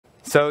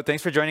So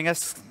thanks for joining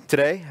us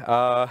today.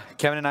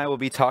 Kevin and I will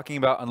be talking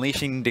about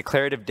unleashing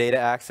declarative data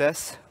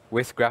access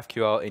with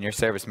GraphQL in your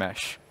service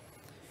mesh.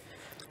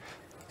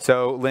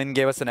 So Lynn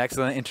gave us an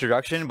excellent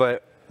introduction,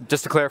 but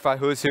just to clarify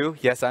who's who,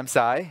 yes, I'm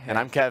Sai. And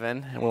I'm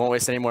Kevin, and we won't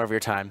waste any more of your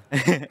time.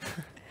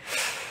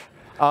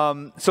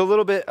 So a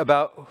little bit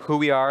about who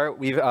we are.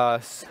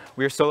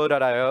 We're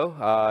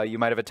Solo.io. You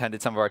might have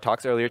attended some of our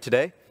talks earlier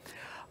today.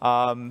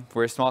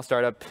 We're a small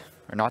startup,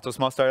 or not so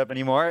small startup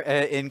anymore,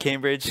 in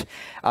Cambridge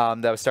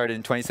that was started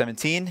in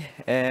 2017.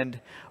 And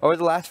over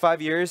the last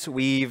 5 years,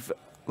 we've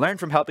learned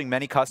from helping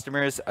many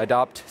customers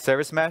adopt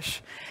Service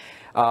Mesh,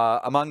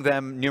 among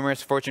them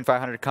numerous Fortune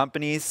 500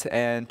 companies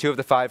and 2 of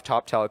the 5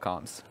 top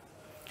telecoms.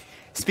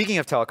 Speaking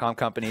of telecom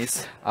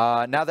companies,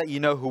 now that you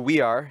know who we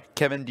are,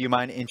 Kevin, do you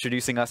mind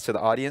introducing us to the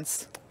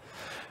audience?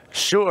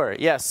 Sure,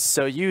 yes.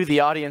 So you,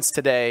 the audience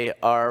today,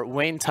 are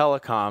Wayne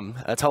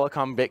Telecom, a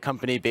telecom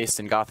company based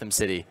in Gotham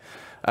City.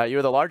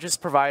 You're the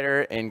largest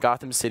provider in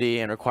Gotham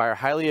City and require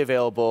highly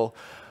available,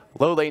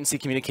 low latency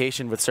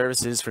communication with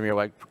services from your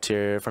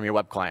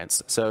web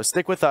clients. So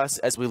stick with us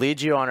as we lead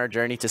you on our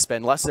journey to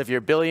spend less of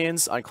your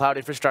billions on cloud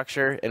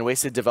infrastructure and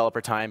wasted developer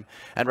time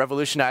and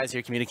revolutionize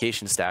your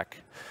communication stack.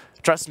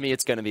 Trust me,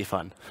 it's going to be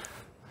fun.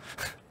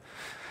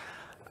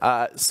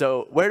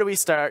 So where do we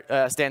stand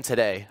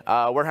today?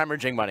 We're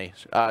hemorrhaging money,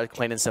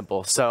 plain and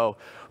simple. So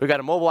we've got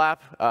a mobile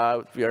app.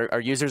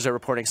 Our users are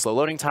reporting slow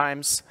loading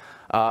times.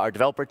 Our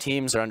developer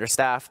teams are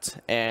understaffed,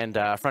 and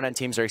front-end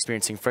teams are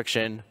experiencing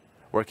friction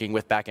working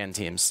with back-end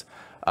teams.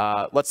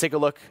 Let's take a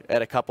look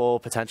at a couple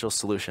potential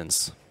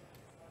solutions.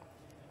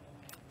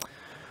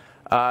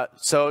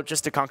 So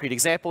just a concrete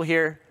example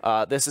here.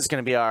 This is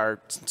going to be our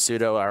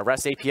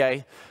REST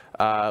API,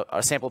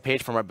 a sample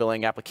page from our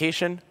billing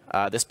application.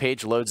 This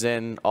page loads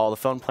in all the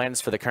phone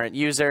plans for the current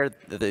user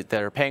that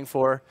they're paying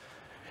for.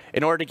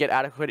 In order to get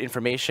adequate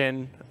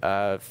information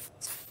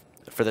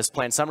for this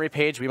plan summary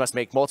page, we must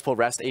make multiple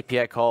REST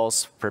API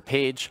calls per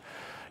page.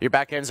 Your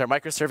backends are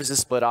microservices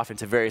split off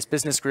into various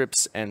business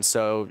groups, and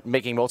so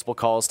making multiple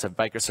calls to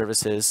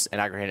microservices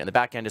and aggregating it in the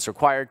backend is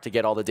required to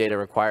get all the data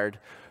required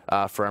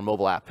for our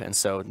mobile app. And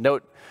so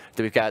note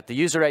that we've got the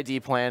user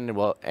ID plan,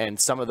 and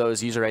some of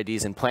those user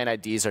IDs and plan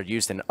IDs are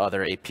used in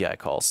other API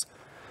calls.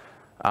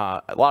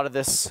 A lot of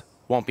this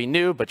won't be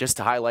new, but just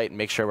to highlight and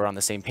make sure we're on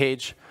the same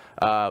page,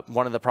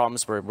 one of the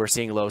problems we're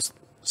seeing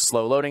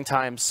slow loading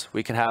times,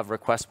 we can have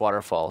request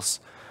waterfalls.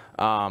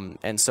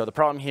 And so the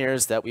problem here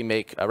is that we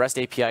make a REST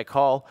API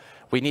call.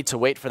 We need to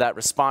wait for that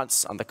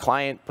response on the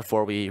client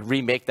before we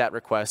remake that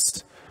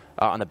request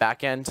on the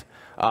back end.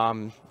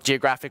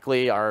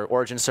 Geographically, our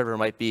origin server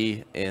might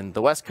be in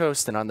the West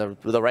Coast, and on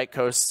the right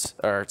coast,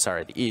 or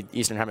sorry, the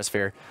Eastern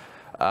Hemisphere,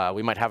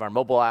 we might have our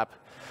mobile app.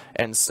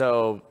 And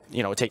so,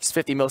 it takes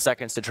 50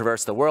 milliseconds to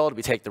traverse the world.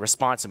 We take the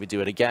response and we do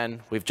it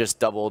again. We've just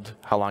doubled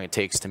how long it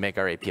takes to make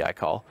our API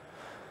call.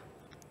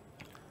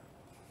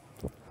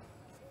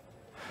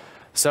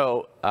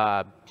 So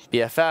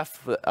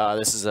BFF,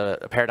 this is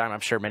a paradigm I'm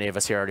sure many of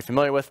us here are already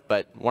familiar with,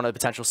 but one of the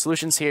potential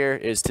solutions here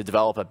is to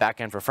develop a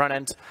backend for front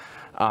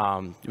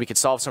end. We could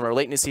solve some of our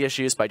latency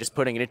issues by just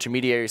putting an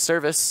intermediary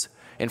service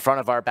in front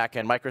of our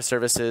backend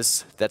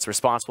microservices that's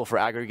responsible for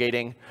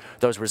aggregating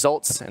those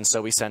results. And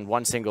so we send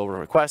one single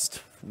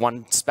request,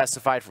 one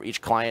specified for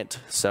each client.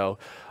 So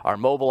our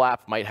mobile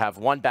app might have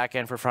one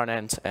backend for front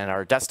end, and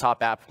our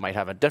desktop app might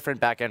have a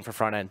different backend for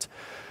front end.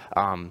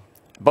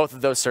 Both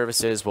of those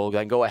services will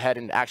then go ahead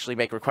and actually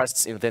make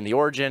requests within the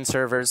origin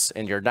servers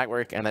in your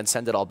network and then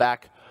send it all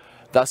back.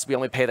 Thus, we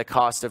only pay the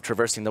cost of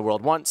traversing the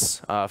world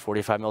once,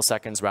 45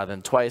 milliseconds rather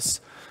than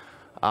twice.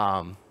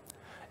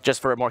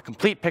 Just for a more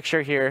complete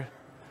picture here,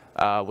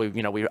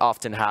 we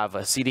often have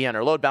a CDN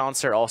or load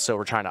balancer. Also,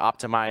 we're trying to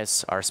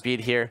optimize our speed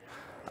here.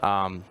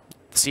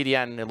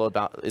 CDN and load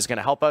is going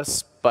to help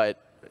us,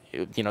 but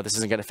this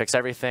isn't going to fix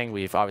everything.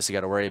 We've obviously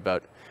got to worry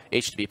about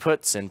HTTP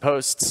puts and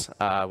posts.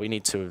 We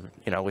need to,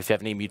 if you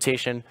have any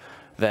mutation,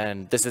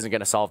 then this isn't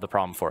going to solve the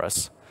problem for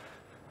us.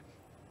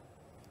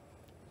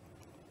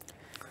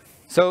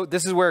 So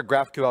this is where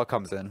GraphQL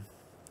comes in.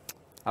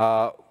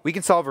 We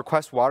can solve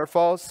request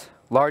waterfalls,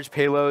 large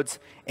payloads,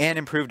 and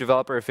improve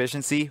developer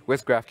efficiency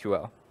with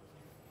GraphQL.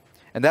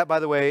 And that, by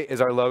the way, is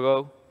our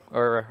logo,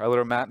 or our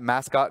little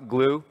mascot,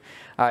 Glue.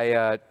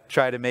 I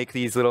try to make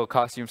these little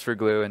costumes for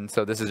Glue, and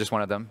so this is just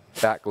one of them,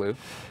 Bat Glue.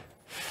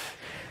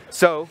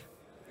 So,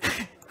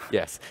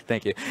 yes,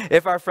 thank you.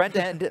 If our front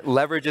end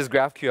leverages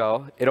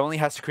GraphQL, it only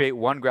has to create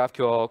one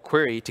GraphQL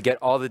query to get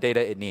all the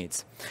data it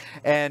needs.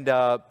 And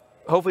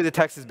hopefully the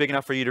text is big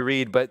enough for you to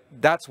read, but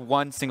that's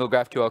one single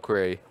GraphQL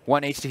query,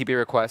 one HTTP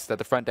request that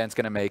the front end's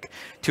going to make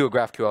to a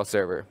GraphQL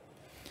server.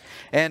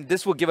 And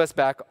this will give us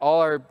back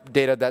all our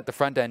data that the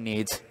front end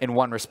needs in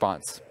one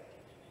response.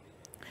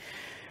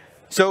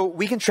 So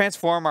we can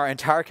transform our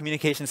entire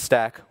communication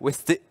stack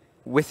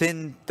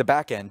within the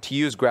backend to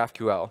use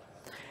GraphQL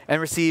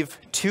and receive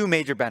 2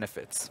 major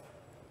benefits.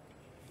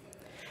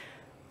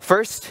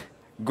 First,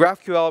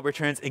 GraphQL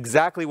returns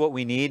exactly what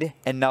we need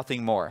and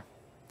nothing more.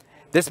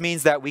 This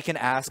means that we can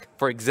ask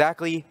for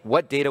exactly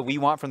what data we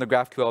want from the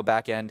GraphQL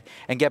backend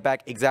and get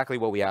back exactly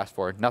what we asked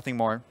for, nothing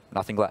more,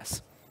 nothing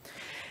less.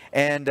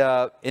 And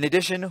in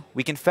addition,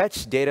 we can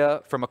fetch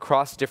data from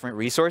across different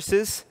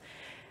resources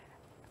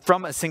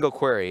from a single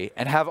query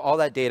and have all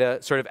that data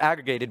sort of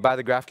aggregated by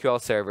the GraphQL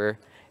server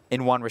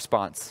in one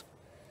response.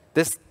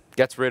 This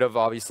gets rid of,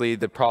 obviously,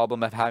 the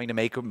problem of having to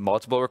make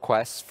multiple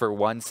requests for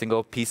one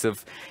single piece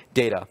of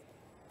data.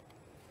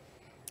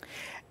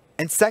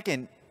 And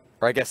second,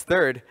 or I guess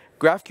third,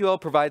 GraphQL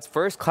provides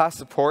first-class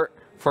support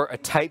for a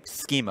typed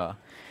schema.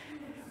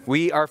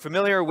 We are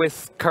familiar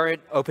with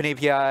current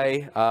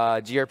OpenAPI,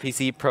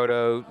 gRPC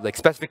proto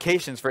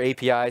specifications for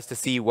APIs to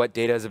see what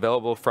data is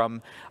available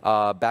from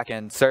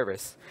backend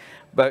service.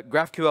 But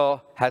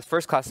GraphQL has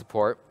first-class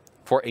support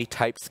for a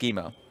typed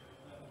schema.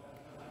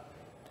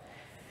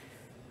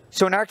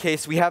 So in our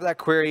case, we have that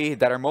query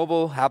that our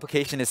mobile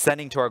application is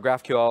sending to our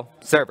GraphQL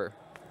server.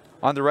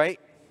 On the right,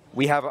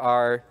 we have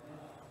our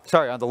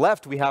on the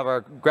left, we have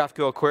our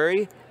GraphQL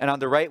query, and on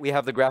the right, we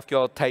have the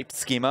GraphQL typed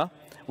schema,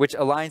 which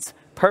aligns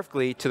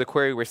perfectly to the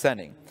query we're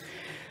sending.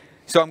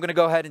 So I'm going to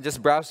go ahead and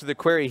just browse through the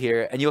query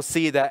here, and you'll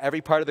see that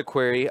every part of the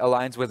query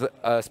aligns with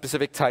a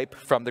specific type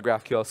from the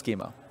GraphQL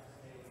schema.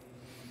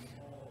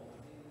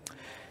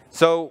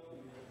 So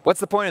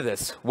what's the point of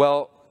this?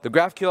 Well, the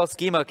GraphQL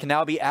schema can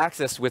now be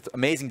accessed with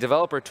amazing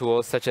developer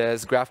tools such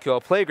as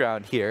GraphQL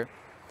Playground here.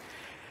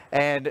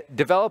 And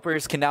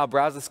developers can now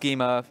browse the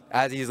schema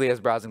as easily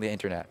as browsing the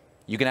internet.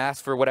 You can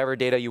ask for whatever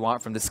data you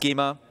want from the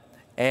schema,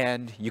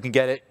 and you can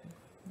get it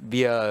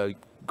via a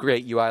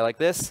great UI like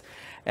this.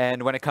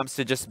 And when it comes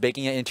to just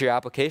baking it into your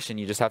application,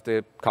 you just have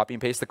to copy and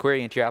paste the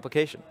query into your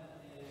application.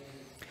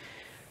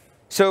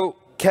 So,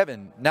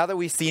 Kevin, now that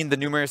we've seen the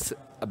numerous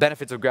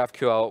benefits of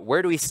GraphQL,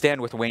 where do we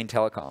stand with Wayne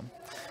Telecom?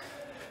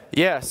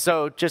 Yeah,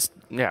 so just,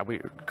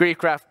 brief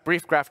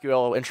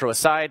GraphQL intro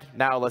aside,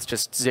 now let's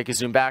just take a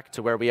zoom back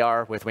to where we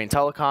are with Wayne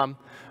Telecom.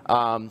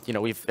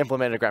 We've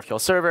implemented a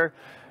GraphQL server.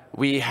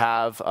 We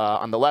have,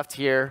 on the left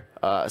here,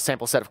 a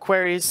sample set of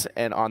queries,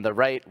 and on the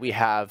right, we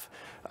have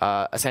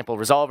a sample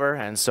resolver.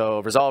 And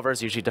so resolver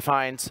is usually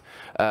defined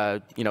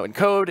in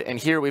code, and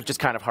here we've just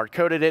kind of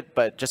hard-coded it,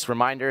 but just a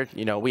reminder,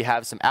 we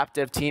have some app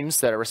dev teams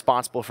that are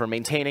responsible for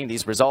maintaining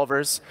these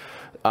resolvers,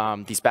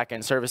 these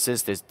backend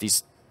services,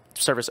 these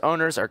service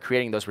owners are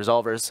creating those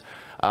resolvers.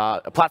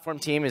 A platform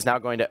team is now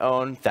going to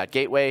own that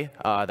gateway,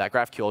 that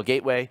GraphQL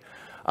gateway.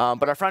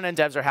 But our front-end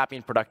devs are happy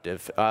and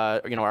productive.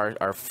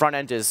 Our front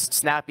end is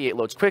snappy, it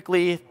loads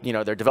quickly.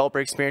 Their developer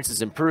experience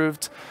is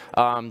improved.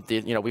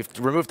 We've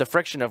removed the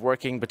friction of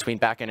working between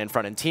back-end and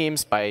front-end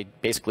teams by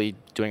basically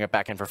doing a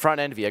back-end for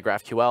front-end via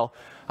GraphQL.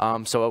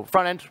 So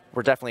front-end,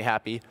 we're definitely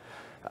happy.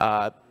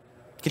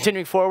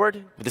 Continuing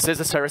forward, this is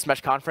a service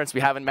mesh conference.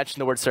 We haven't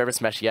mentioned the word service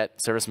mesh yet,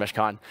 service mesh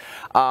con.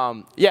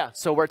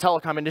 So we're a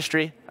telecom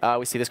industry.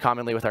 We see this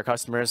commonly with our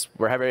customers.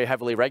 We're very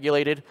heavily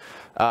regulated.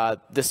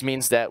 This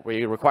means that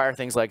we require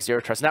things like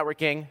zero trust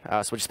networking.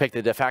 So we'll just pick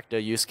the de facto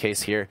use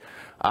case here.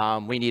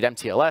 We need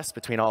MTLS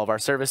between all of our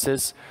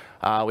services.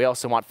 We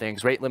also want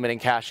things rate limiting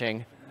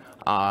caching,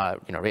 rate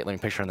limiting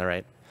picture on the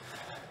right.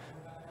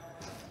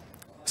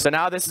 So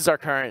now this is our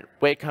current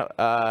Wayne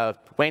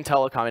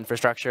Telecom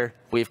infrastructure.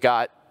 We've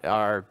got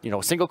our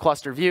single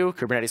cluster view,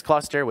 Kubernetes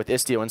cluster with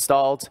Istio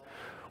installed.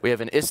 We have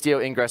an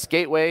Istio ingress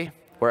gateway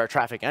where our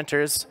traffic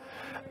enters.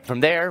 From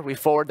there, we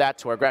forward that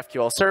to our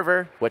GraphQL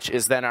server, which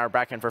is then our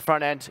backend for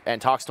front end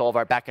and talks to all of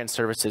our backend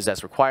services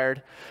as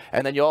required.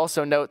 And then you'll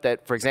also note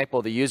that, for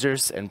example, the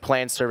users and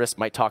plan service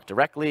might talk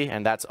directly,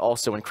 and that's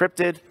also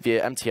encrypted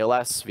via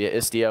MTLS, via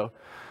Istio.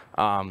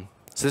 So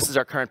this is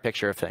our current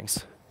picture of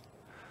things.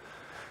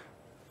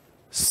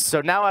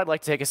 So now I'd like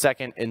to take a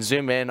second and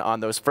zoom in on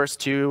those first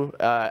two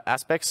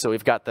aspects. So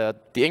we've got the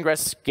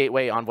ingress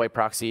gateway Envoy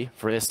proxy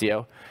for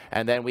Istio,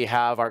 and then we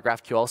have our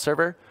GraphQL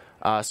server.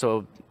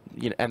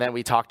 And then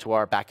we talk to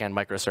our backend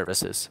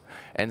microservices.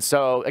 And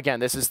so again,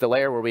 this is the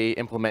layer where we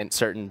implement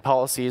certain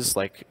policies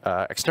like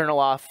external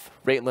auth,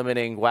 rate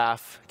limiting,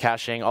 WAF,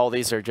 caching. All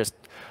these are just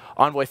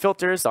Envoy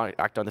filters,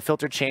 act on the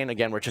filter chain.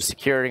 Again, we're just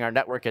securing our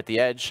network at the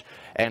edge.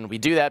 And we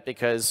do that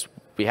because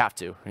we have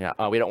to.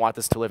 We don't want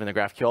this to live in the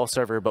GraphQL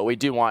server, but we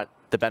do want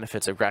the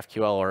benefits of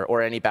GraphQL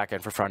or any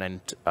backend for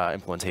front-end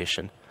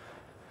implementation.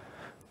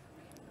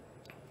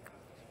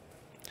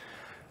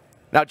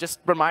 Now, just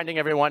reminding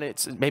everyone,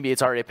 maybe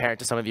it's already apparent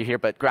to some of you here,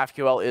 but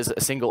GraphQL is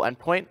a single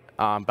endpoint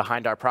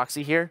behind our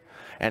proxy here.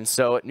 And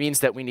so it means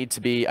that we need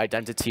to be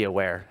identity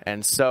aware.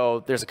 And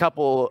so there's a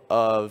couple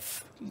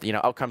of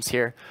outcomes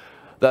here.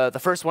 The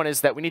first one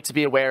is that we need to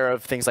be aware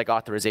of things like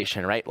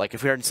authorization, right? Like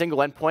if we're in a single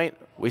endpoint,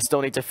 we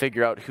still need to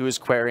figure out who's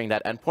querying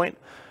that endpoint.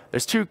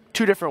 There's two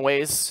different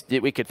ways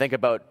that we could think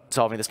about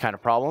solving this kind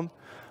of problem.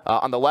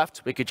 On the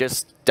left, we could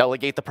just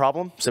delegate the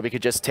problem. So we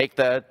could just take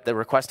the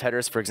request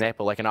headers, for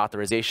example, like an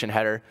authorization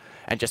header,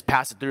 and just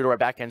pass it through to our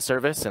backend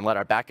service and let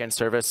our backend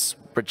service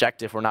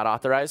reject if we're not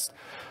authorized.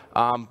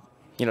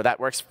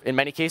 That works in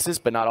many cases,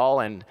 but not all.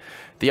 And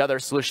the other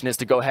solution is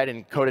to go ahead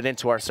and code it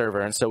into our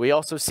server. And so we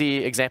also see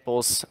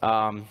examples,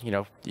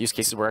 use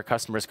cases where our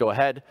customers go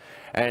ahead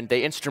and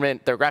they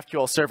instrument their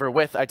GraphQL server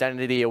with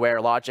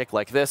identity-aware logic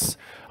like this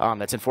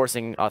that's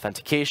enforcing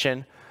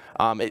authentication.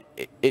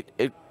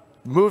 It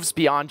moves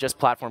beyond just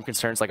platform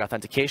concerns like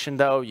authentication,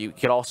 though. You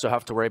could also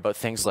have to worry about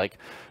things like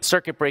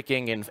circuit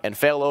breaking and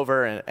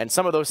failover. And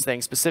some of those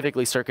things,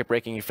 specifically circuit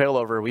breaking and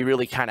failover, we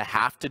really kind of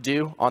have to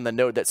do on the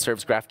node that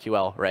serves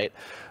GraphQL, right?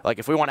 Like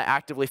if we want to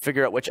actively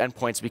figure out which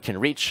endpoints we can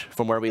reach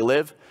from where we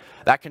live,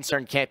 that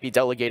concern can't be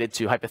delegated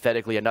to,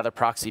 hypothetically, another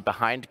proxy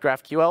behind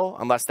GraphQL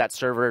unless that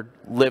server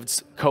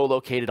lives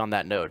co-located on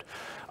that node.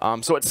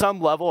 So at some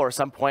level or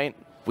some point,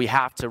 we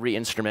have to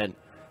re-instrument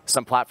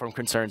some platform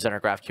concerns in our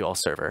GraphQL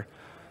server.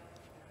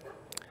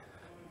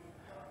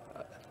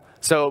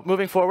 So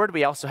moving forward,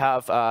 we also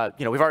have,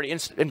 we've already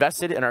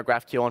invested in our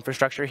GraphQL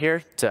infrastructure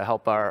here to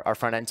help our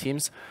front-end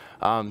teams.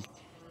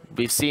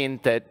 We've seen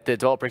that the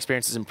developer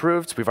experience has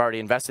improved. We've already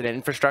invested in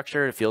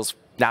infrastructure. It feels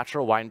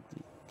natural. Why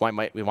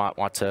might we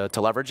want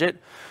to leverage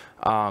it?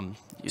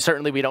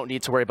 Certainly, we don't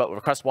need to worry about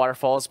request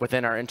waterfalls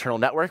within our internal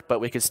network,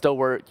 but we could still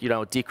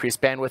decrease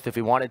bandwidth if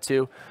we wanted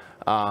to,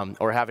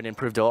 or have an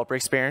improved developer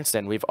experience.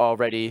 And we've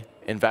already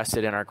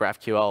invested in our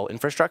GraphQL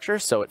infrastructure,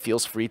 so it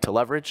feels free to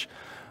leverage.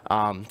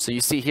 So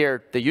you see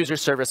here, the user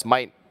service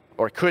might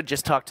or could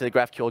just talk to the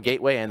GraphQL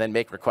gateway and then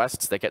make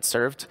requests that get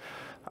served.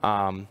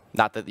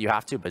 Not that you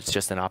have to, but it's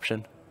just an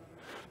option.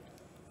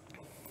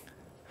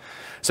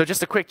 So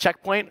just a quick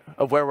checkpoint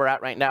of where we're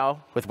at right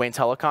now with Wayne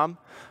Telecom.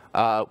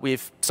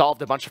 We've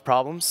solved a bunch of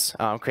problems,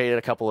 created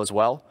a couple as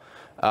well.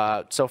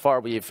 So far,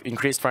 we've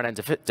increased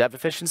front-end dev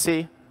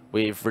efficiency.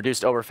 We've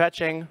reduced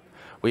overfetching.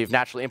 We've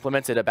naturally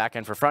implemented a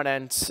backend for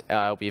front-end.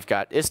 We've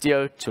got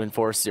Istio to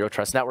enforce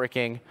zero-trust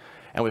networking.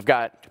 And we've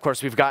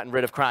gotten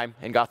rid of crime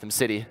in Gotham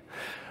City.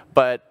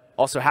 But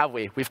also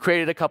we've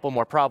created a couple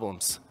more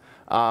problems.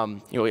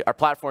 Our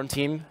platform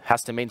team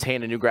has to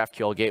maintain a new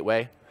GraphQL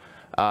gateway.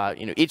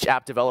 Each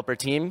app developer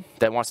team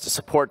that wants to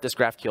support this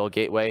GraphQL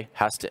gateway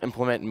has to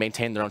implement and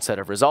maintain their own set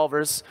of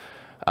resolvers.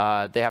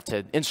 They have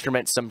to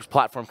instrument some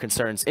platform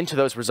concerns into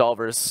those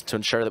resolvers to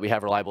ensure that we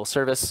have reliable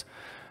service.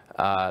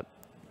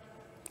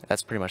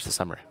 That's pretty much the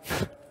summary.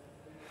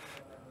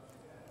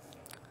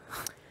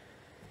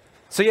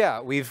 So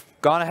yeah, we've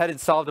gone ahead and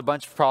solved a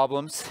bunch of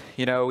problems.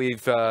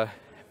 We've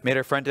made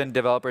our front-end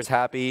developers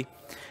happy.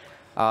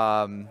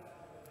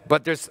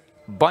 But there's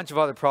a bunch of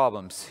other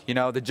problems.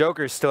 The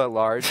Joker is still at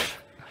large.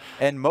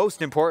 And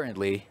most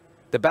importantly,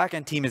 the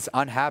back-end team is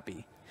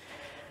unhappy.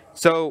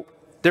 So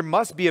there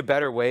must be a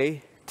better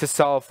way to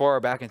solve for our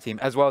back-end team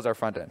as well as our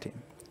front-end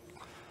team.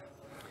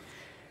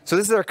 So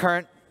this is our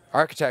current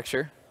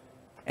architecture.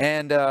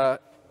 And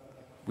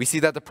we see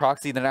that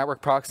the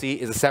network proxy,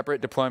 is a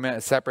separate deployment,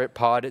 a separate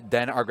pod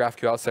than our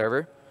GraphQL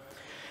server.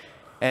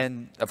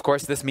 And of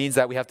course, this means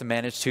that we have to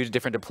manage 2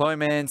 different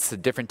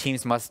deployments. Different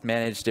teams must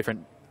manage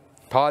different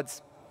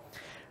pods.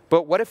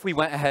 But what if we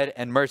went ahead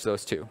and merged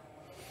those 2?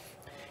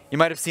 You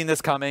might have seen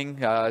this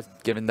coming,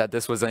 given that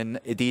this was in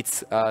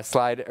Edith's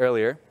slide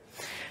earlier.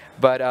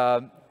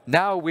 But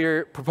now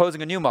we're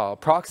proposing a new model.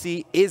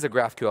 Proxy is a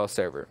GraphQL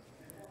server.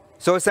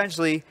 So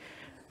essentially,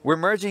 we're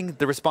merging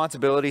the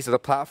responsibilities of the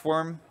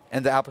platform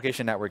and the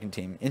application networking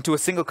team into a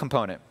single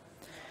component.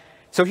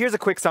 So here's a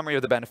quick summary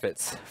of the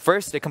benefits.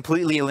 First, it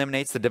completely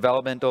eliminates the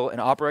developmental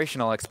and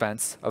operational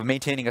expense of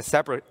maintaining a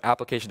separate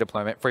application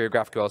deployment for your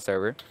GraphQL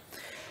server.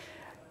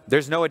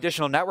 There's no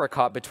additional network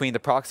hop between the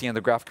proxy and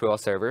the GraphQL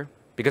server,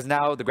 because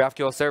now the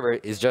GraphQL server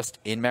is just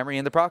in memory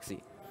in the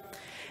proxy.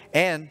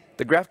 And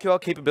the GraphQL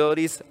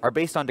capabilities are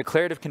based on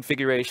declarative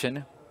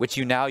configuration, which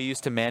you now use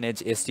to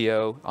manage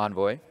Istio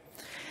Envoy,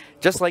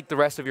 just like the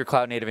rest of your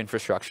cloud-native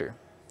infrastructure.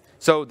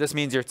 So this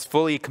means it's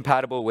fully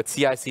compatible with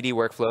CI/CD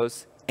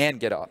workflows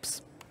and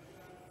GitOps.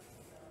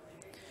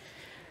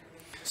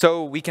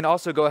 So we can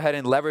also go ahead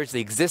and leverage the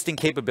existing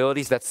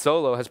capabilities that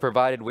Solo has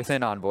provided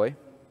within Envoy.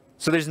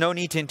 So there's no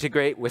need to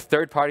integrate with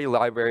third-party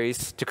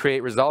libraries to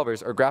create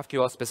resolvers or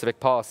GraphQL-specific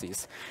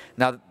policies.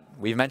 Now,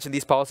 we've mentioned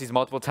these policies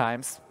multiple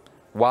times.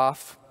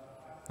 WAF,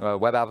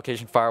 Web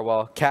Application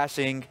Firewall,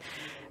 caching,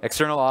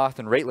 external auth,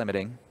 and rate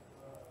limiting.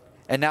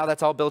 And now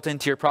that's all built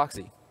into your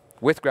proxy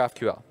with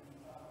GraphQL.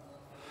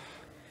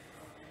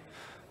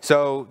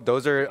 So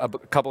those are a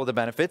couple of the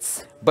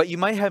benefits. But you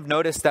might have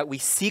noticed that we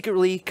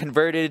secretly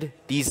converted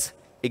these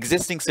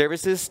existing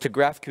services to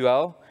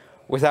GraphQL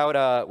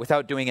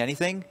without doing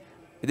anything.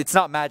 It's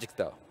not magic,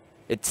 though.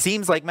 It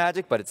seems like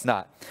magic, but it's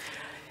not.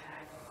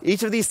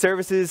 Each of these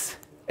services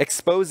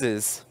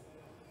exposes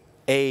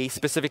a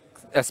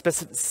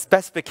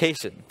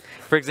specification.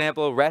 For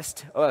example,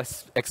 REST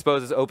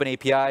exposes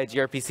OpenAPI,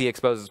 gRPC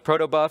exposes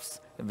protobufs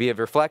via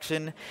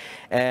reflection,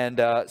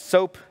 and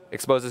SOAP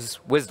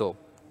exposes WSDL.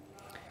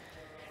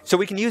 So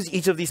we can use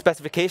each of these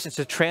specifications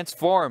to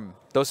transform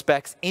those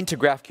specs into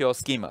GraphQL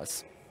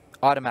schemas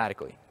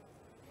automatically.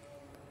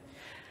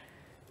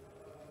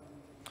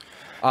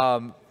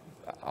 I'm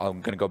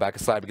going to go back a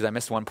slide because I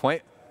missed one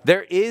point.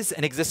 There is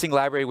an existing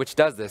library which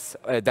does this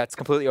that's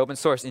completely open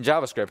source in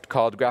JavaScript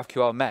called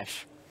GraphQL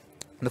Mesh.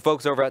 And the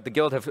folks over at the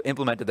Guild have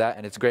implemented that,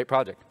 and it's a great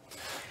project.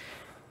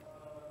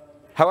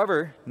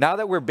 However, now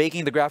that we're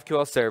baking the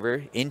GraphQL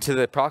server into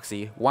the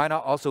proxy, why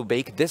not also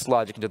bake this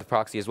logic into the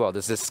proxy as well,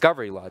 this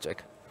discovery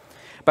logic?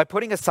 By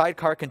putting a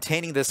sidecar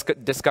containing this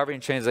discovery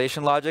and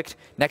translation logic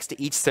next to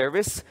each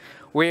service,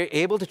 we're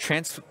able to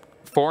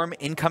transform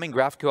incoming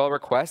GraphQL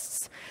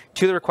requests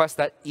to the requests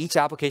that each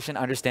application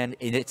understands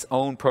in its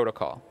own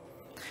protocol.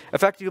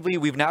 Effectively,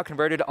 we've now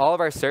converted all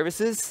of our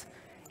services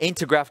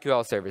into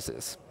GraphQL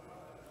services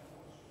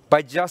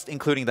by just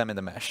including them in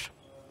the mesh.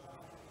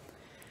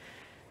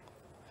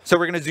 So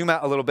we're going to zoom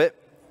out a little bit,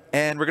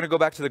 and we're going to go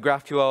back to the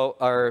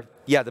GraphQL,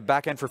 the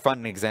backend for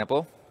frontend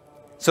example.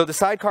 So the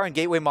sidecar and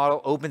gateway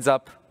model opens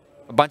up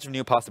a bunch of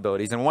new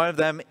possibilities, and one of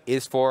them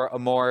is for a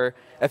more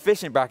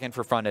efficient backend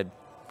for frontend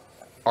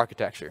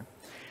architecture.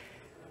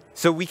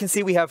 So we can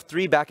see we have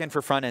 3 backend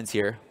for frontends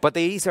here, but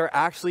these are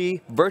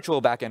actually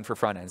virtual backend for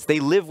frontends. They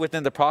live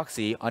within the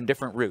proxy on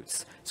different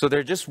routes. So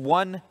they're just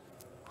one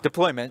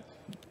deployment,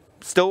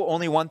 still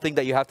only one thing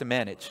that you have to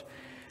manage.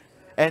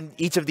 And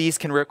each of these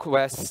can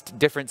request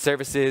different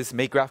services,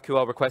 make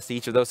GraphQL requests to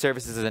each of those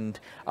services, and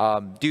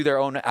do their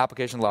own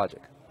application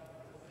logic.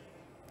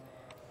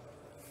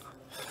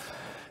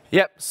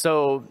 Yep.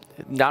 So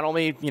not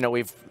only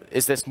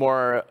is this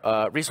more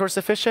resource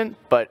efficient,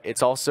 but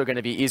it's also going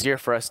to be easier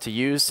for us to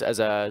use as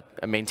a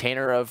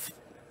maintainer of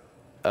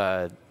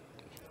our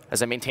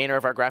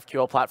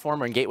GraphQL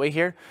platform and gateway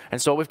here.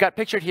 And so what we've got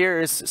pictured here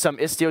is some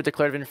Istio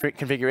declarative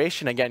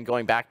configuration. Again,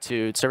 going back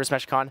to Service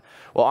Mesh Con.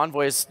 Well,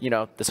 Envoy is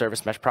the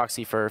Service Mesh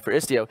proxy for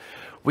Istio.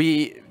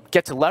 We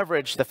get to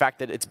leverage the fact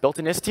that it's built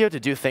in Istio to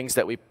do things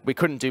that we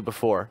couldn't do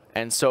before.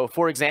 And so,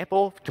 for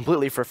example,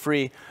 completely for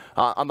free,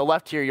 on the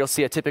left here, you'll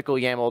see a typical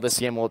YAML. This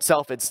YAML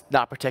itself, it's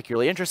not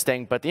particularly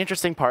interesting. But the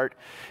interesting part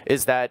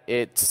is that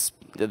it's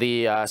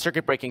the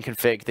circuit breaking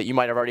config that you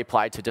might have already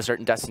applied to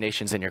certain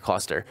destinations in your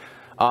cluster.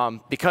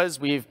 Because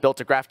we've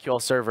built a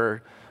GraphQL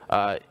server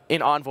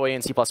in Envoy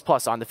and C++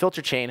 on the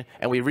filter chain,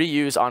 and we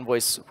reuse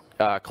Envoy's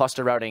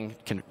cluster routing,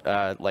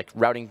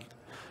 routing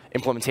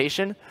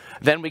implementation,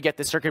 then we get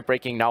the circuit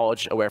breaking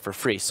knowledge aware for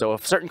free. So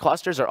if certain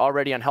clusters are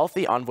already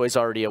unhealthy, Envoy's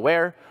already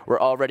aware, we're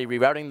already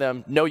rerouting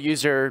them, no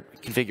user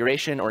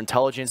configuration or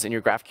intelligence in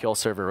your GraphQL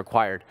server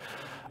required.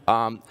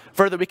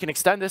 Further, we can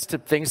extend this to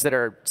things that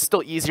are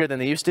still easier than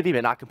they used to be,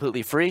 but not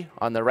completely free.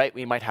 On the right,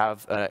 we might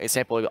have a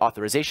sample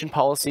authorization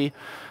policy.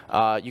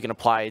 You can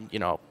apply,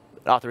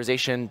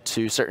 authorization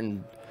to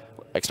certain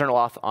external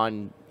auth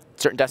on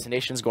certain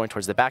destinations going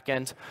towards the back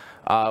end.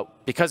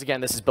 Because,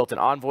 again, this is built in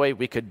Envoy,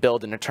 we could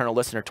build an internal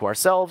listener to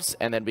ourselves,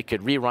 and then we could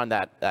rerun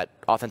that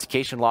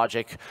authentication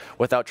logic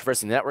without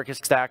traversing the network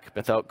stack,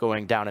 without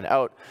going down and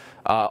out,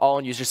 all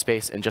in user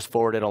space, and just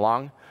forward it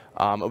along.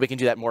 We can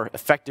do that more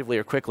effectively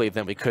or quickly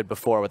than we could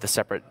before with a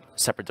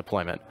separate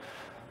deployment.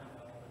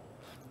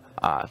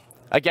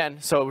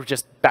 Again, so we're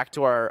just back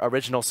to our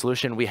original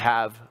solution. We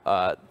have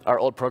our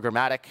old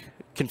programmatic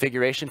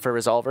configuration for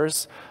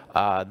resolvers.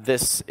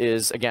 This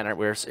is, again,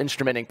 we're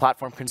instrumenting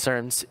platform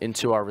concerns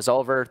into our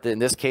resolver. In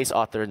this case,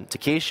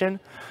 authentication.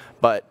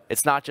 But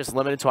it's not just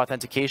limited to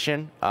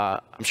authentication.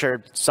 I'm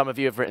sure some of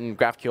you have written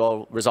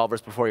GraphQL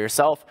resolvers before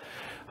yourself.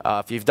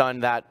 If you've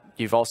done that,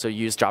 you've also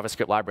used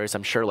JavaScript libraries,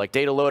 I'm sure, like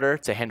data loader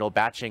to handle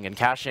batching and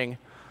caching.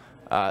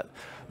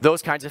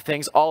 Those kinds of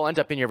things all end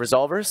up in your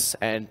resolvers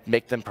and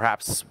make them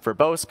perhaps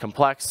verbose,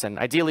 complex, and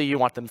ideally you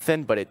want them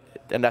thin, but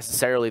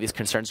unnecessarily these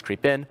concerns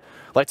creep in.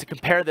 I'd like to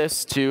compare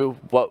this to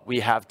what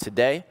we have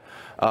today,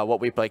 what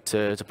we'd like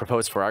to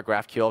propose for our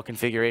GraphQL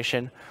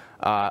configuration.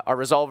 Our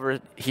resolver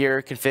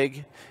here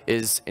config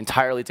is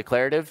entirely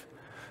declarative.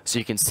 So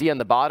you can see on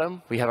the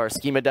bottom, we have our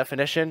schema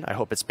definition. I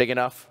hope it's big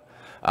enough.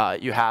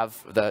 You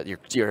have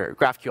your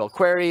GraphQL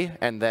query,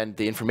 and then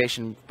the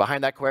information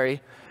behind that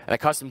query, and a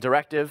custom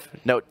directive.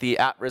 Note the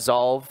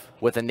 @resolve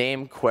with a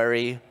name,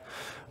 query,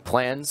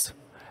 plans.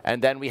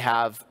 And then we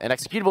have an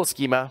executable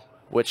schema,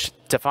 which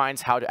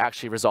defines how to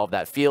actually resolve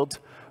that field.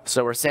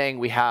 So we're saying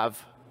we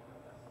have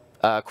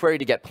a query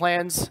to get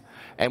plans,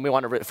 and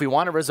if we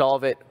want to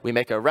resolve it, we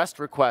make a REST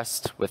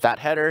request with that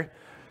header,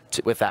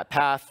 with that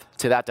path,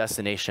 to that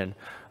destination.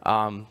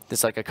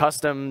 It's like a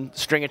custom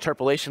string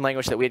interpolation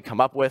language that we had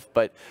come up with,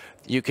 but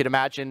you could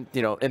imagine,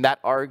 in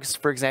that args,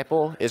 for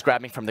example, is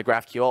grabbing from the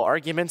GraphQL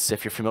arguments.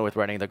 If you're familiar with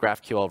running the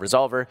GraphQL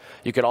resolver,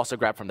 you could also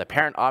grab from the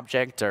parent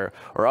object or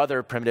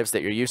other primitives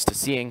that you're used to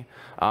seeing.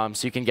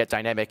 So you can get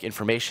dynamic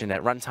information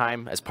at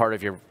runtime as part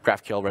of your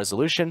GraphQL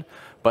resolution.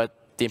 But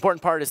the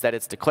important part is that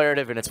it's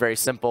declarative and it's very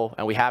simple,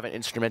 and we haven't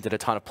instrumented a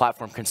ton of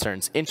platform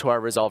concerns into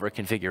our resolver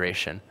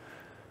configuration.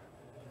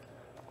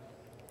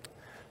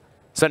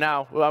 So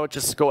now I would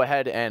just go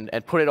ahead and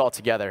put it all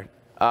together.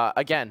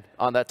 Again,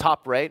 on the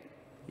top right,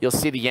 you'll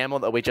see the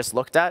YAML that we just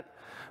looked at.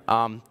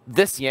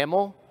 This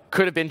YAML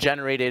could have been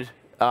generated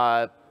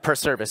per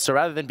service. So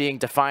rather than being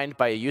defined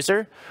by a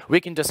user, we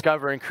can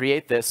discover and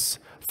create this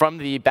from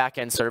the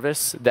backend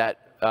service that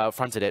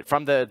fronted it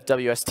from the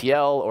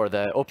WSTL or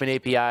the Open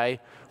API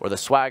or the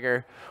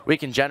Swagger. We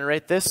can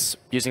generate this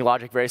using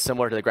logic very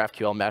similar to the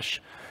GraphQL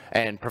mesh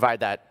and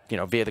provide that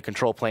via the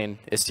control plane,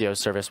 Istio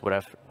service,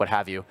 what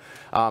have you.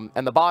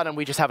 And the bottom,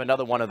 we just have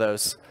another one of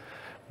those.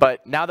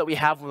 But now that we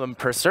have them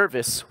per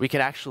service, we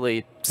can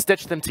actually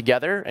stitch them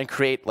together and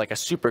create like a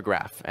super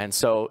graph. And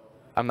so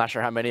I'm not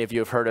sure how many of you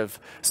have heard of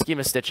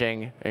schema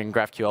stitching in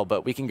GraphQL,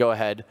 but we can go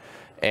ahead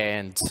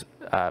and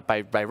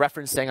by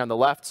referencing on the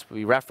left,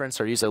 we reference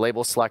or use a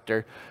label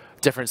selector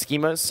different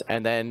schemas,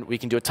 and then we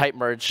can do a type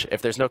merge.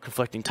 If there's no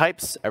conflicting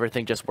types,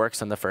 everything just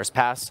works on the first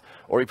pass,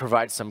 or we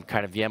provide some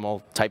kind of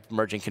YAML type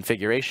merging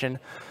configuration.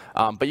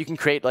 But you can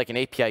create like an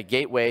API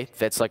gateway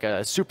that's like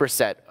a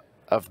superset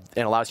of,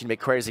 and allows you to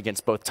make queries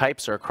against both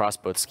types or across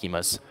both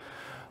schemas.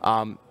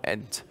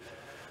 And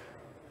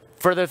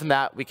further than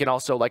that, we can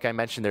also, like I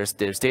mentioned, there's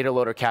data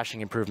loader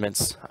caching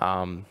improvements.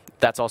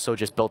 That's also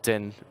just built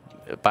in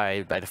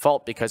by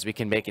default because we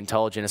can make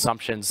intelligent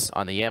assumptions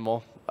on the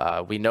YAML.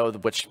 We know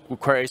which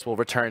queries will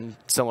return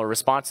similar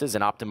responses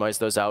and optimize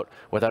those out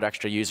without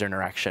extra user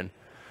interaction.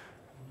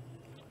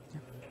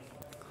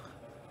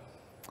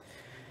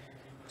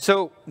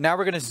 So now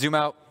we're going to zoom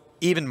out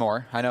even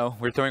more. I know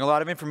we're throwing a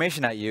lot of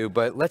information at you,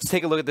 but let's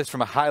take a look at this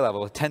from a high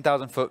level, a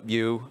 10,000-foot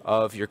view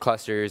of your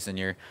clusters and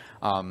your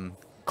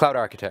cloud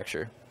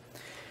architecture.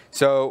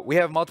 So we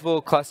have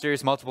multiple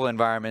clusters, multiple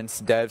environments,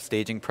 dev,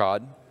 staging,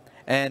 prod.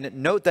 And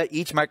note that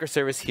each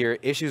microservice here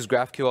issues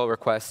GraphQL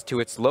requests to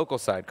its local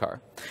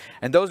sidecar.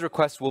 And those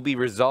requests will be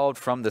resolved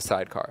from the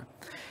sidecar.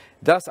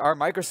 Thus, our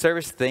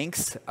microservice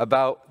thinks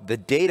about the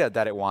data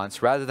that it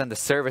wants rather than the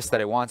service that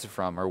it wants it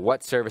from, or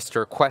what service to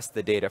request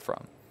the data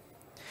from.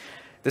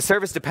 The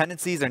service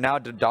dependencies are now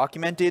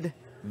documented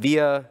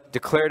via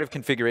declarative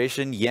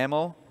configuration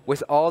YAML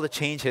with all the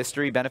change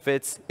history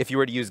benefits if you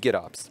were to use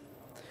GitOps,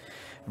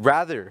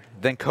 rather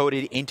than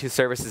coded into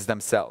services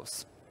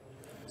themselves.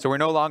 So we're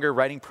no longer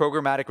writing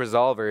programmatic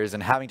resolvers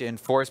and having to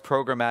enforce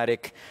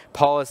programmatic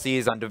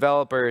policies on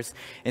developers.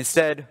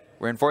 Instead,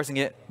 we're enforcing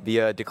it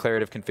via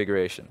declarative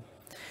configuration.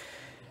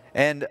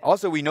 And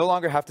also, we no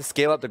longer have to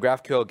scale up the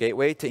GraphQL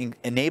gateway to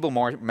enable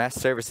more mesh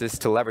services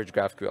to leverage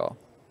GraphQL.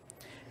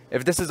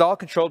 If this is all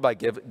controlled by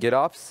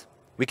GitOps,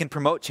 we can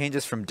promote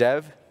changes from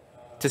dev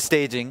to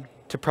staging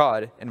to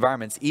prod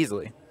environments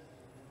easily.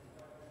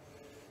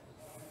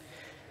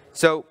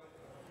 So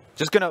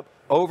just going to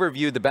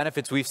overview the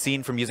benefits we've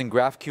seen from using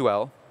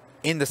GraphQL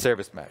in the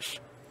service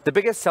mesh. The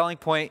biggest selling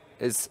point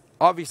is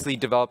obviously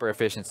developer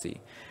efficiency,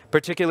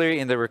 particularly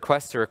in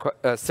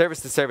the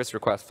service-to-service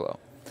request flow.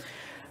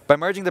 By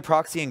merging the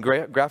proxy and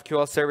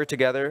GraphQL server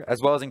together,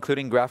 as well as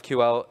including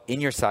GraphQL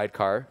in your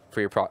sidecar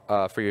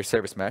for your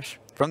service mesh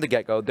from the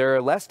get-go, there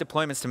are less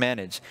deployments to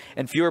manage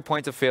and fewer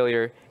points of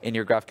failure in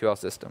your GraphQL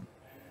system.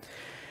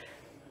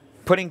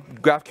 Putting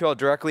GraphQL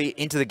directly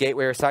into the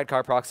gateway or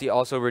sidecar proxy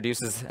also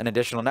reduces an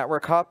additional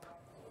network hop.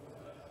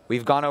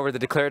 We've gone over the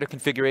declarative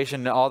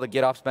configuration and all the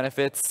GitOps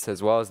benefits,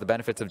 as well as the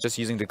benefits of just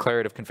using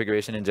declarative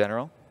configuration in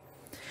general.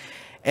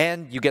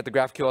 And you get the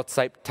GraphQL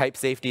type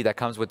safety that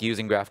comes with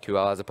using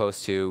GraphQL as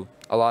opposed to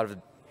a lot of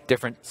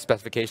different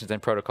specifications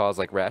and protocols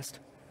like REST.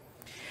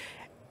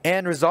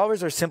 And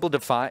resolvers are simple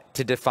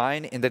to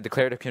define in the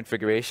declarative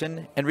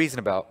configuration and reason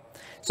about.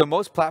 So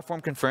most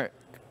platform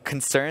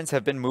concerns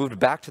have been moved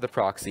back to the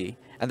proxy,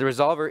 and the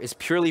resolver is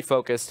purely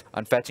focused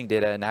on fetching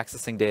data and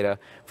accessing data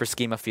for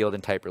schema, field,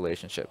 and type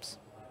relationships.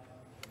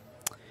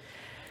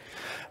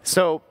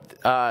 So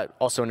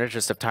also in the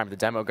interest of time of the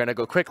demo, I'm going to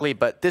go quickly,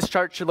 but this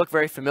chart should look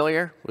very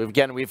familiar.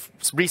 Again, we've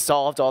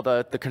resolved all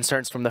the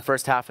concerns from the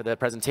first half of the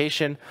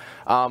presentation.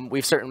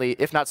 We've certainly,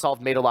 if not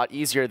solved, made a lot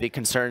easier the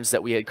concerns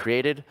that we had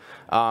created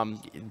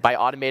by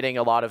automating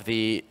a lot of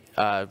the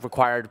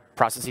required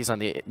processes on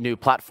the new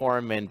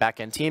platform and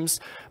backend teams,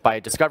 by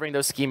discovering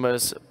those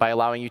schemas, by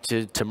allowing you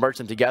to merge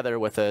them together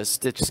with a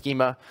stitch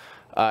schema,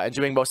 and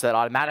doing most of that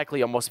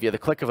automatically, almost via the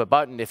click of a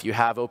button. If you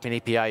have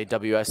OpenAPI,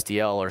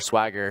 WSDL, or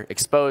Swagger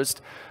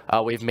exposed,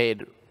 we've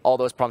made all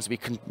those problems to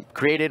be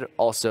created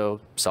also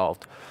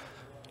solved.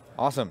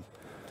 Awesome.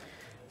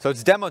 So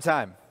it's demo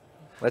time.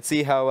 Let's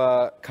see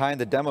how kind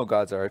the demo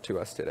gods are to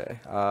us today.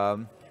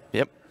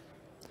 Yep.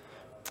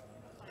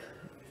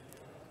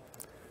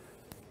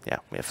 Yeah,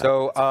 we have.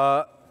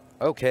 So,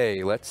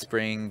 OK, let's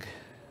bring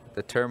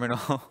the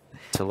terminal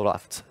to the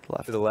left.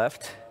 To the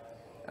left.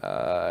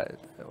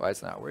 Why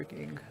is it not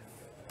working?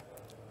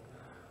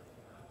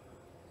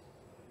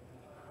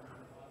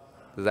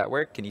 Does that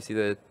work? Can you see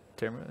the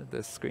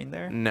screen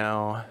there?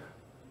 No.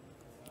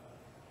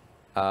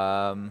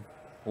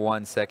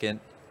 1 second.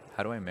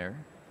 How do I mirror?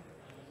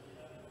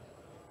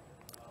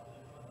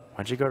 Why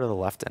don't you go to the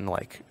left and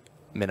like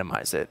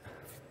minimize it?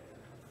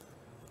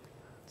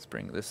 Let's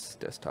bring this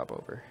desktop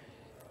over.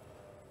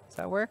 Does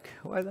that work?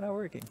 Why is it not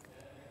working?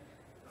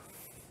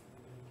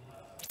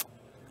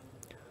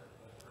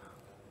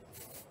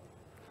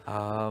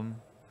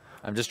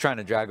 I'm just trying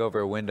to drag over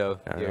a window.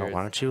 No,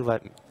 why don't you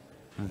let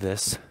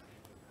this?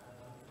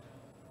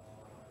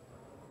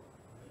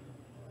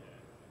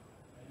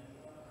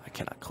 I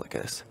cannot click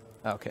this.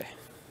 Okay.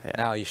 Yeah.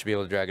 Now you should be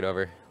able to drag it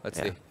over. Let's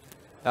Yeah. see.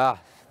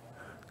 Ah.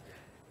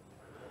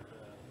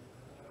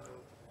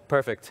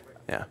 Perfect.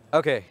 Yeah.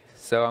 OK,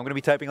 so I'm going to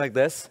be typing like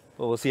this.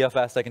 Well, we'll see how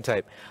fast I can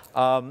type.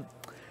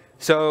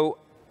 So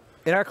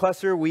in our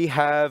cluster, we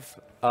have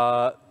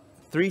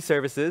 3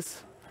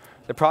 services: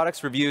 the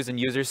products, reviews, and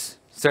users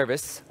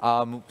service,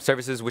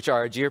 services which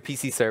are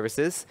gRPC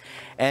services.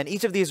 And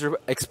each of these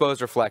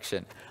expose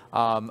reflection,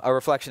 a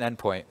reflection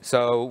endpoint.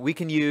 So we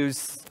can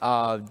use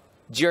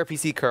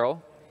gRPC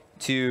curl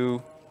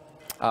to,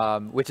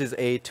 which is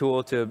a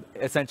tool to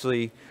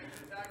essentially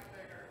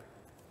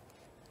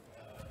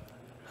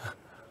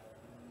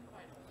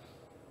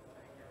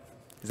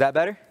Is that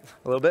better?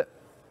 A little bit?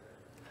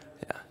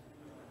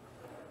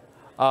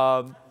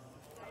 Yeah.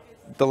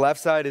 The left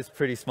side is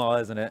pretty small,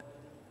 isn't it?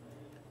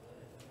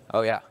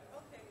 Oh, yeah.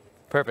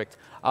 Perfect.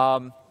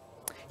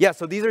 Yeah,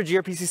 so these are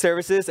gRPC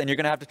services, and you're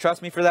going to have to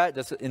trust me for that,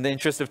 just in the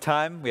interest of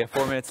time. We have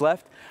 4 minutes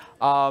left.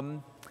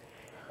 And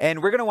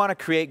we're going to want to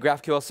create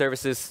GraphQL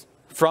services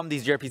from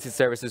these gRPC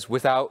services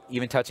without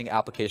even touching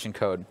application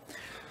code.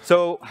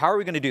 So how are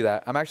we going to do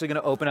that? I'm actually going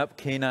to open up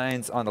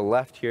K9s on the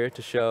left here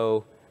to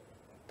show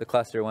the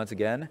cluster once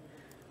again.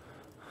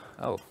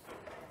 Oh.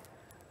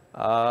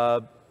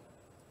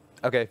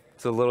 OK,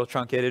 it's a little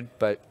truncated,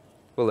 but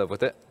we'll live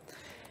with it.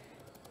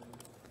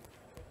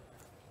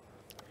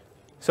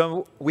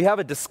 So we have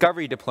a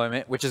discovery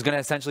deployment, which is going to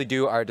essentially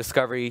do our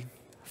discovery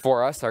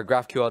for us, our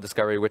GraphQL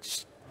discovery,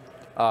 which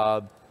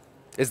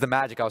is the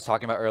magic I was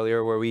talking about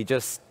earlier, where we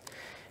just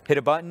hit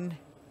a button,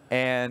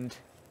 and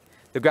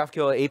the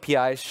GraphQL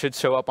API should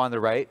show up on the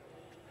right.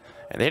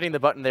 And hitting the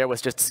button there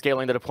was just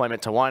scaling the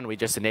deployment to 1. We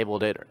just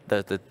enabled it,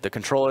 the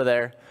controller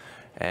there,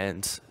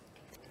 and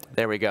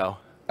there we go.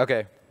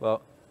 OK,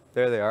 well,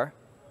 there they are.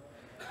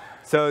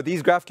 So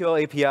these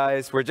GraphQL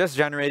APIs were just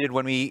generated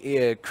when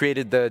we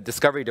created the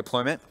discovery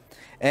deployment.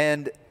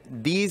 And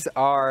these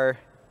are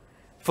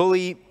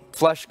fully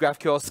flushed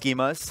GraphQL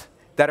schemas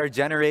that are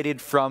generated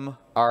from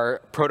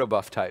our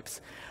protobuf types.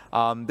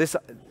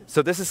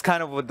 So this is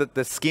kind of what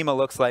the schema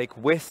looks like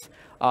with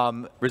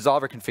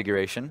resolver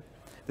configuration.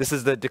 This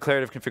is the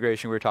declarative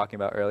configuration we were talking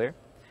about earlier.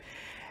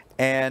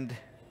 And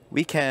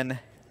we can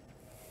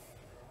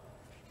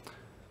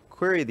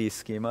query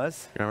these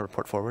schemas. You remember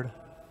port forward?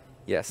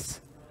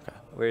 Yes.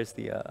 Where's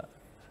the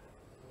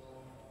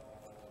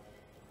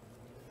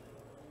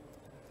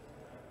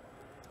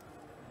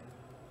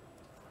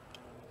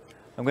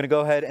I'm going to go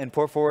ahead and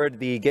port forward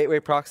the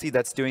gateway proxy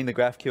that's doing the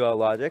GraphQL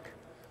logic.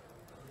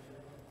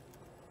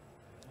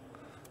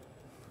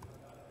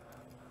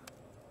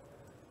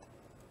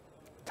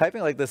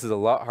 Typing like this is a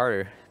lot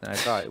harder than I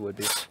thought it would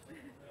be.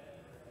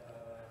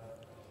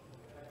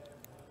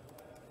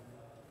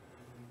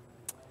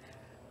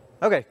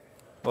 OK.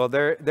 Well,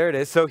 there it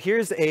is. So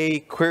here's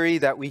a query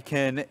that we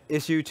can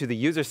issue to the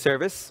user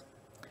service,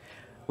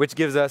 which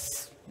gives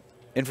us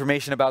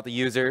information about the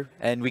user.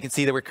 And we can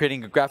see that we're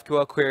creating a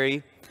GraphQL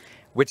query,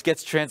 which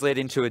gets translated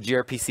into a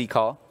gRPC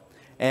call.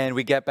 And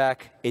we get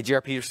back a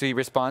gRPC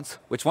response,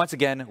 which once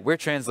again, we're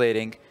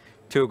translating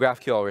to a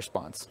GraphQL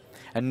response.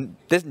 And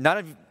this,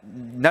 none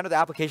of the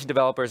application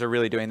developers are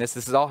really doing this.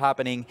 This is all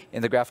happening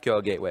in the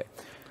GraphQL gateway.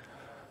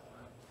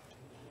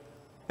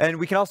 And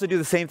we can also do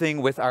the same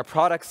thing with our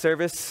product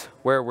service,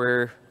 where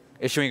we're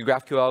issuing a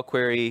GraphQL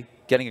query,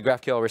 getting a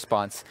GraphQL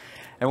response.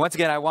 And once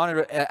again, I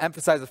wanted to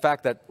emphasize the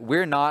fact that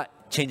we're not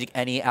changing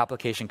any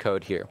application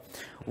code here.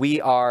 We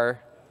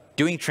are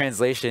doing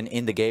translation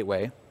in the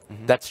gateway.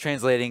 That's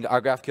translating our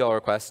GraphQL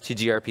request to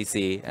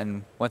gRPC,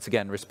 and once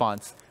again,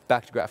 response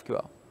back to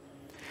GraphQL.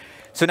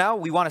 So now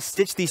we want to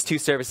stitch these 2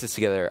 services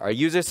together, our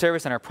user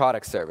service and our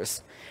product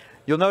service.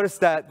 You'll notice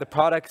that the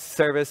product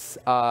service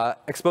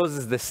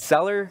exposes the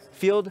seller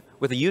field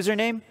with a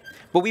username,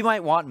 but we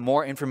might want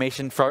more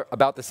information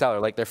about the seller,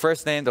 like their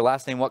first name, their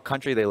last name, what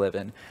country they live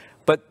in.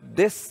 But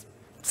this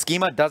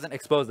schema doesn't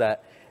expose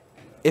that.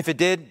 If it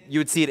did, you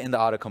would see it in the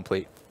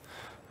autocomplete.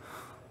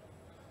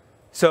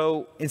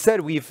 So instead,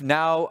 we've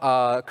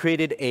now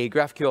created a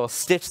GraphQL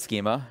stitch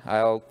schema.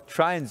 I'll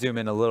try and zoom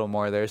in a little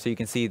more there so you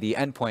can see the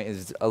endpoint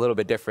is a little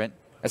bit different.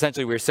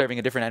 Essentially, we're serving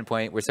a different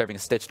endpoint. We're serving a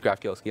stitched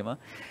GraphQL schema.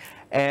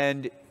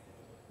 And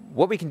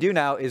what we can do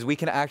now is we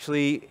can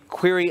actually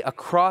query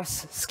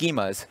across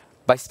schemas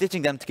by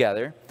stitching them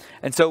together.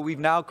 And so we've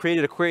now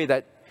created a query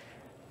that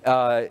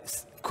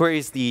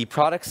queries the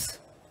products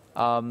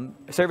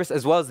service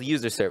as well as the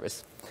user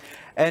service.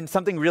 And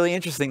something really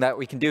interesting that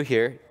we can do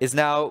here is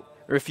now,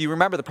 if you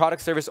remember, the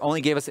product service only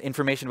gave us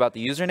information about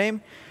the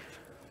username.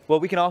 Well,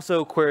 we can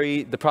also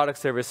query the product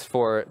service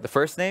for the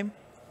first name,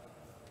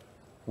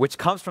 which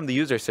comes from the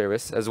user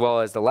service, as well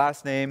as the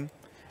last name.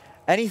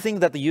 Anything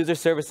that the user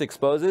service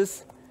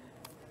exposes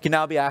can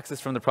now be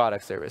accessed from the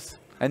product service.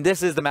 And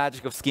this is the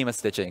magic of schema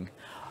stitching.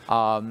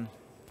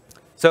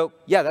 So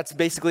yeah, that's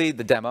basically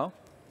the demo.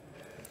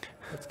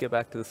 Let's get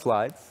back to the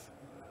slides.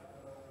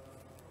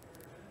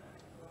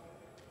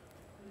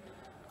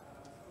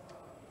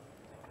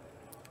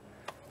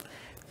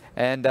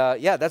 And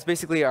yeah, that's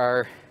basically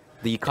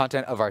the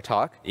content of our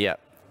talk. Yeah.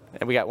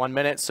 And we got 1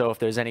 minute, so if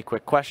there's any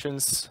quick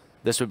questions,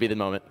 this would be the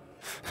moment.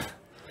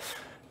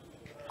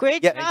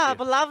 Great Yeah,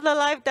 job. Love the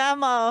live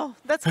demo.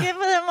 Let's give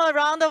them a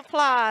round of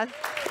applause.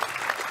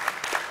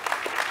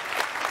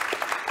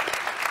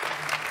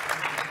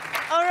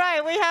 All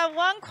right, we have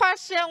one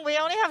question. We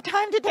only have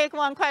time to take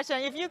one question.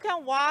 If you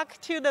can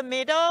walk to the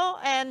middle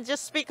and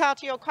just speak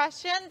out your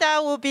question,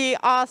 that would be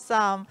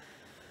awesome.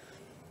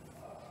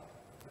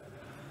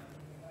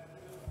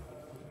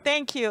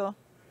 Thank you.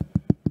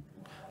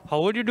 How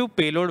would you do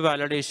payload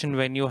validation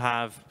when you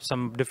have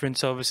some different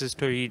services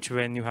to reach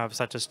when you have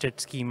such a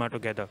state schema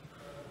together?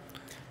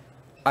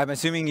 I'm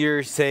assuming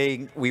you're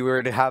saying we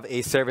were to have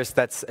a service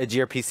that's a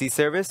gRPC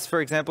service,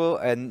 for example,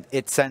 and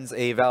it sends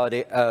a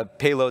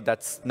payload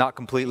that's not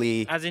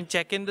completely... As in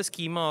check in the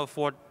schema of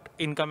what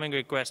incoming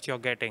request you're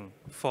getting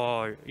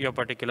for your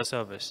particular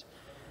service.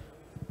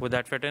 Would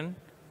that fit in?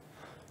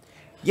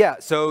 Yeah,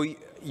 so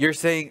you're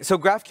saying... So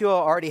GraphQL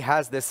already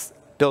has this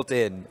built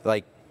in.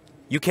 Like,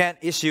 you can't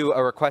issue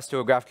a request to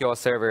a GraphQL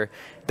server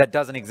that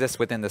doesn't exist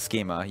within the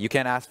schema. You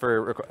can't ask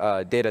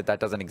for data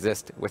that doesn't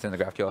exist within the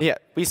GraphQL. Yeah,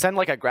 we send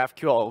like a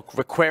GraphQL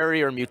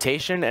query or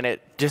mutation, and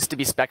it just to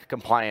be spec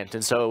compliant.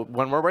 And so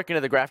when we're working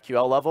at the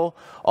GraphQL level,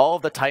 all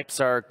of the types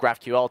are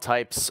GraphQL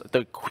types.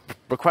 The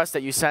request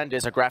that you send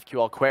is a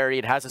GraphQL query.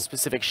 It has a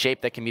specific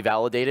shape that can be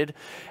validated,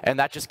 and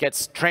that just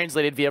gets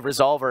translated via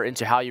resolver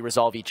into how you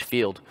resolve each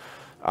field.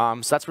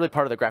 So that's really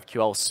part of the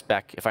GraphQL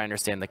spec, if I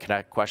understand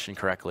the question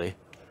correctly.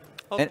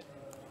 Okay.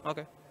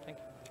 Okay, thank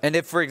you. And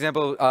if, for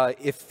example,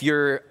 if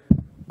your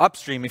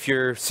upstream, if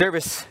your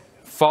service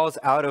falls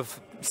out of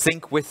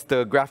sync with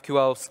the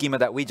GraphQL schema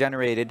that we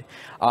generated,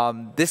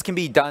 this can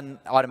be done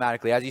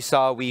automatically. As you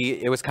saw,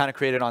 it was kind of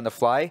created on the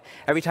fly.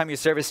 Every time your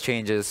service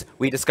changes,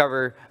 we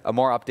discover a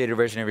more updated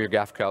version of your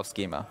GraphQL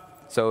schema.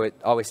 So it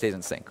always stays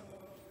in sync.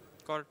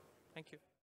 Got it. Thank you.